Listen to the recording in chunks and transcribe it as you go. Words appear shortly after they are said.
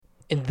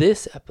In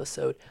this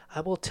episode,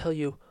 I will tell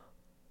you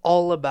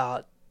all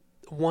about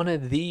one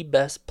of the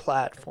best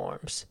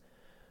platforms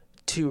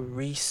to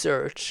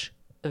research,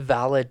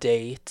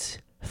 validate,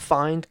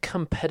 find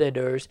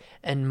competitors,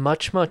 and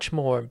much, much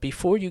more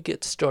before you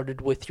get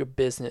started with your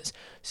business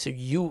so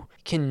you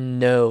can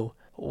know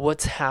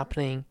what's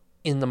happening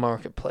in the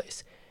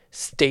marketplace.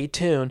 Stay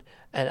tuned,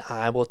 and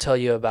I will tell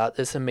you about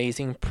this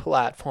amazing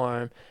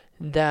platform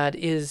that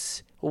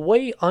is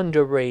way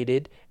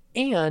underrated,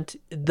 and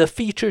the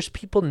features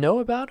people know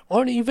about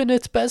aren't even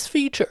its best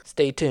feature.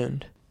 Stay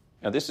tuned.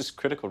 Now, this is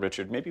critical,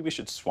 Richard. Maybe we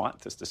should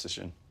SWAT this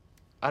decision.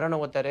 I don't know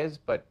what that is,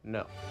 but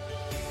no.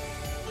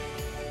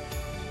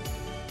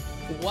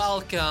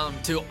 Welcome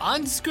to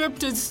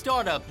Unscripted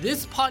Startup.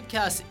 This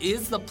podcast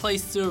is the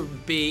place to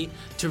be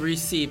to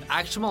receive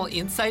actionable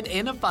insight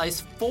and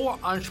advice for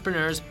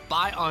entrepreneurs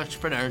by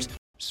entrepreneurs.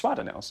 SWOT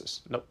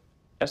analysis. Nope.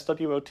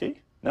 SWOT?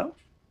 No?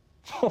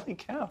 Holy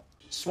cow.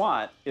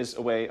 SWOT is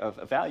a way of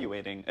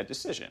evaluating a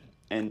decision,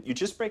 and you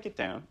just break it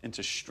down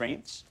into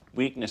strengths,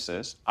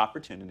 weaknesses,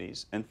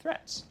 opportunities, and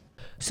threats.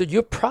 So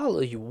you're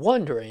probably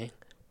wondering,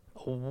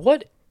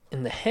 what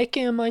in the heck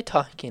am I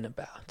talking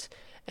about?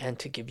 And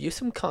to give you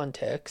some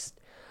context,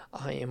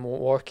 I am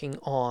working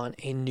on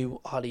a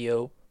new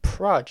audio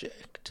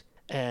project.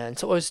 And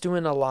so I was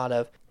doing a lot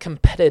of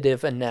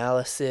competitive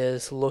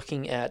analysis,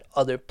 looking at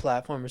other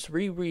platforms,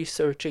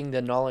 researching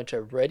the knowledge I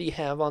already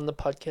have on the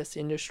podcast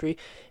industry,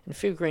 and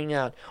figuring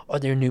out, are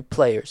there new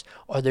players?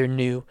 Are there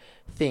new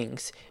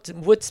things?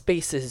 What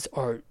spaces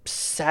are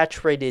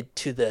saturated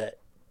to the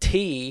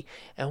T,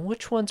 and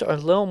which ones are a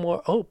little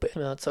more open?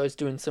 So I was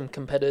doing some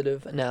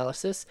competitive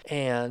analysis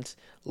and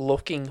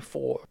looking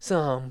for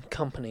some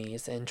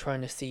companies and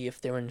trying to see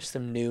if there were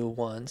some new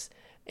ones.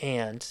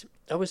 And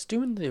I was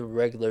doing the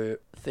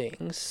regular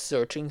things,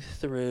 searching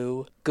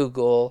through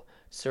Google,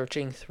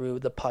 searching through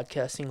the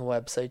podcasting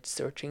website,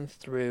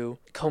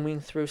 combing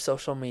through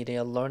social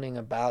media, learning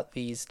about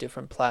these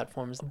different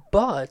platforms.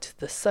 But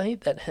the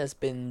site that has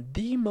been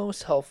the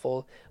most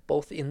helpful,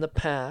 both in the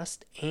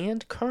past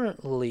and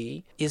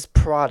currently, is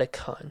Product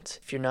Hunt.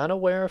 If you're not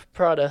aware of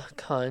Product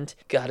Hunt,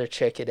 gotta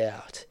check it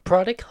out.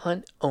 Product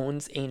Hunt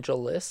owns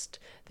AngelList.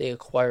 They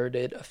acquired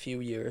it a few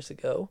years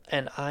ago,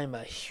 and I'm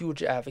a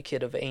huge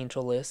advocate of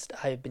AngelList.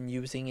 I've been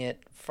using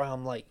it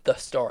from like the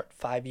start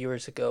 5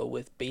 years ago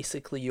with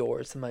Basically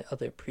Yours and my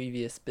other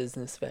previous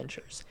business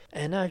ventures.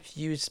 And I've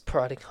used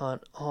Product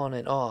Hunt on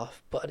and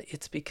off, but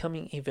it's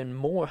becoming even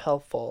more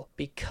helpful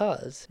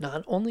because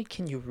not only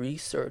can you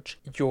research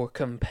your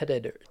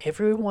competitors,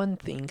 everyone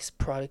thinks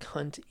Product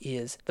Hunt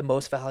is the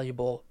most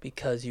valuable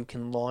because you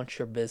can launch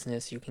your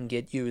business, you can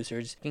get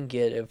users, you can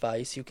get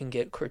advice, you can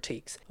get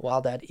critiques.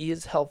 While that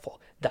is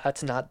helpful,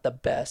 that's not the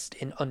best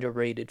and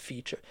underrated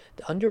feature.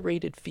 The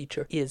underrated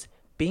feature is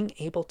being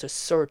able to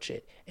search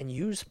it and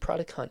use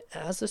Product Hunt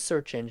as a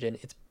search engine.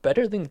 It's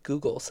better than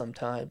Google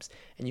sometimes,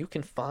 and you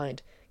can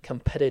find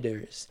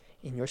competitors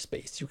in your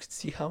space. You can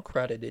see how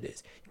crowded it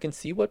is. You can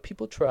see what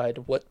people tried,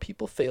 what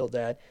people failed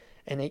at,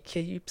 and it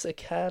keeps a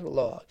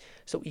catalog.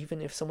 So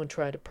even if someone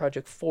tried a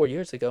project 4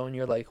 years ago and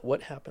you're like,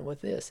 what happened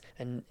with this?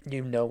 And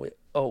you know it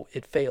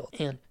failed.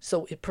 And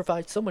so it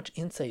provides so much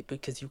insight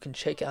because you can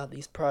check out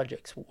these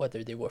projects,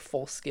 whether they were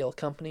full-scale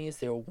companies,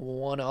 they were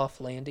one-off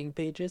landing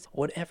pages,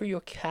 whatever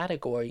your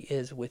category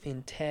is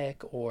within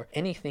tech or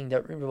anything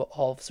that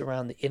revolves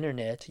around the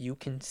internet, you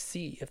can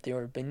see if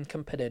there have been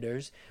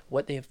competitors,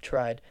 what they've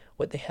tried,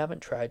 what they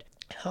haven't tried,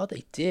 how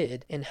they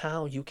did, and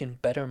how you can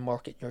better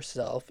market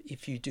yourself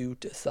if you do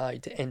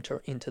decide to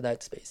enter into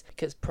that space.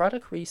 Because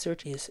product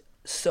research is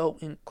so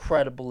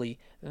incredibly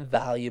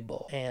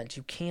valuable, and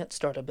you can't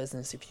start a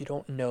business if you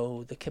don't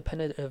know the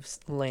competitive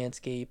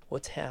landscape,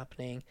 what's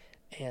happening,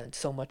 and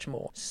so much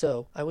more.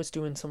 So I was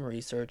doing some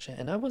research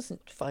and I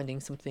wasn't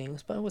finding some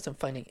things, but I wasn't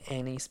finding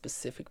any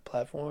specific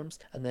platforms.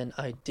 And then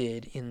I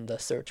did, in the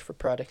search for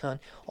Product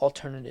Hunt,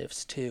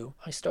 alternatives too.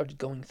 I started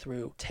going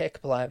through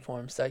tech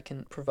platforms that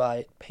can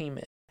provide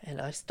payment. And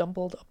I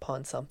stumbled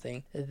upon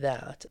something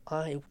that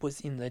I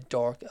was in the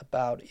dark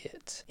about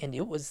it. And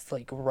it was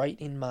like right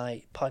in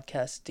my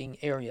podcasting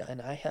area. And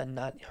I had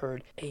not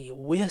heard a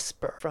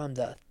whisper from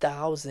the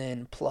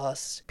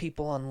 1,000+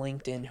 people on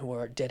LinkedIn who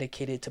are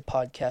dedicated to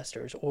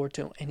podcasters or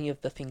to any of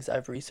the things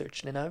I've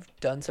researched. And I've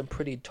done some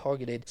pretty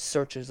targeted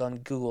searches on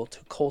Google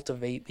to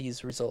cultivate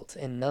these results,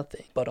 and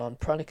nothing. But on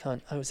Product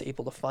Hunt, I was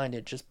able to find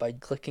it just by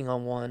clicking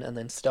on one and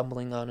then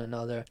stumbling on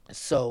another.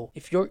 So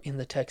if you're in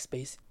the tech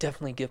space,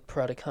 definitely give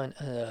Product Hunt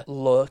a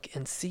look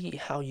and see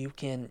how you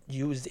can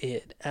use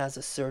it as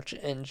a search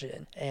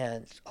engine.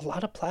 And a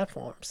lot of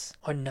platforms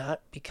are not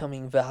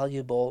becoming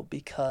valuable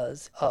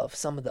because of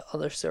some of the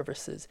other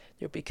services.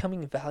 They're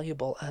becoming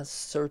valuable as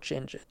search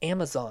engine.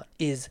 Amazon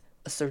is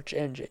a search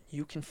engine.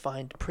 You can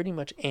find pretty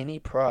much any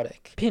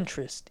product.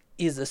 Pinterest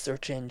is a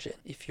search engine.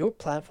 If your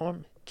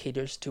platform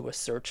caters to a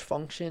search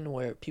function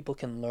where people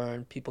can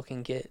learn, people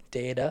can get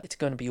data, it's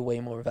going to be way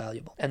more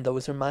valuable. And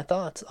those are my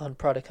thoughts on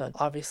Product Hunt.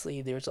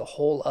 Obviously, there's a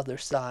whole other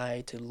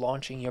side to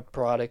launching your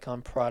product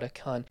on Product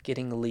Hunt,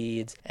 getting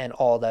leads, and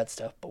all that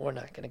stuff, but we're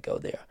not going to go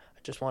there. I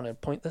Just want to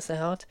point this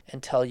out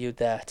and tell you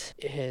that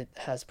it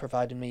has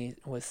provided me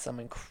with some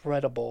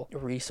incredible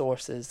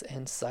resources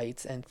and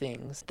sites and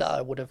things that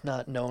I would have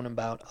not known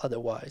about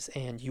otherwise.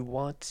 And you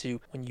want to,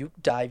 when you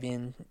dive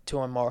into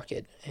a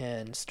market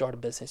and start a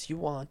business, you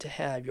want to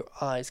have your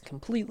eyes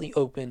completely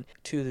open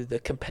to the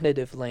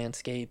competitive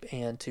landscape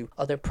and to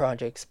other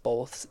projects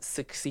both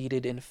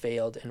succeeded and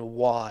failed, and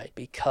why,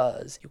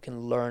 because you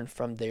can learn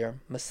from their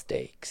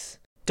mistakes.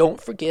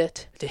 Don't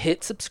forget to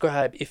hit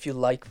subscribe if you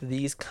like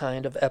these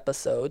kind of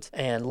episodes,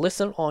 and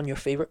listen on your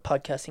favorite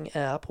podcasting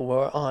app.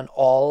 We're on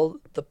all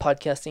the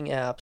podcasting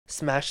apps.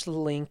 Smash the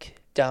link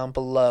down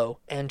below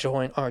and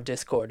join our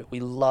Discord. We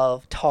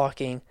love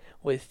talking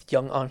with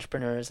young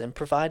entrepreneurs and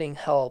providing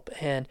help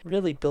and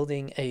really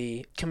building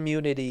a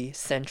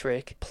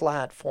community-centric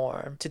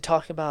platform to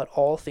talk about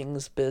all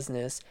things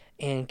business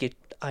and get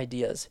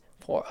ideas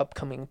for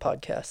upcoming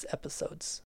podcast episodes.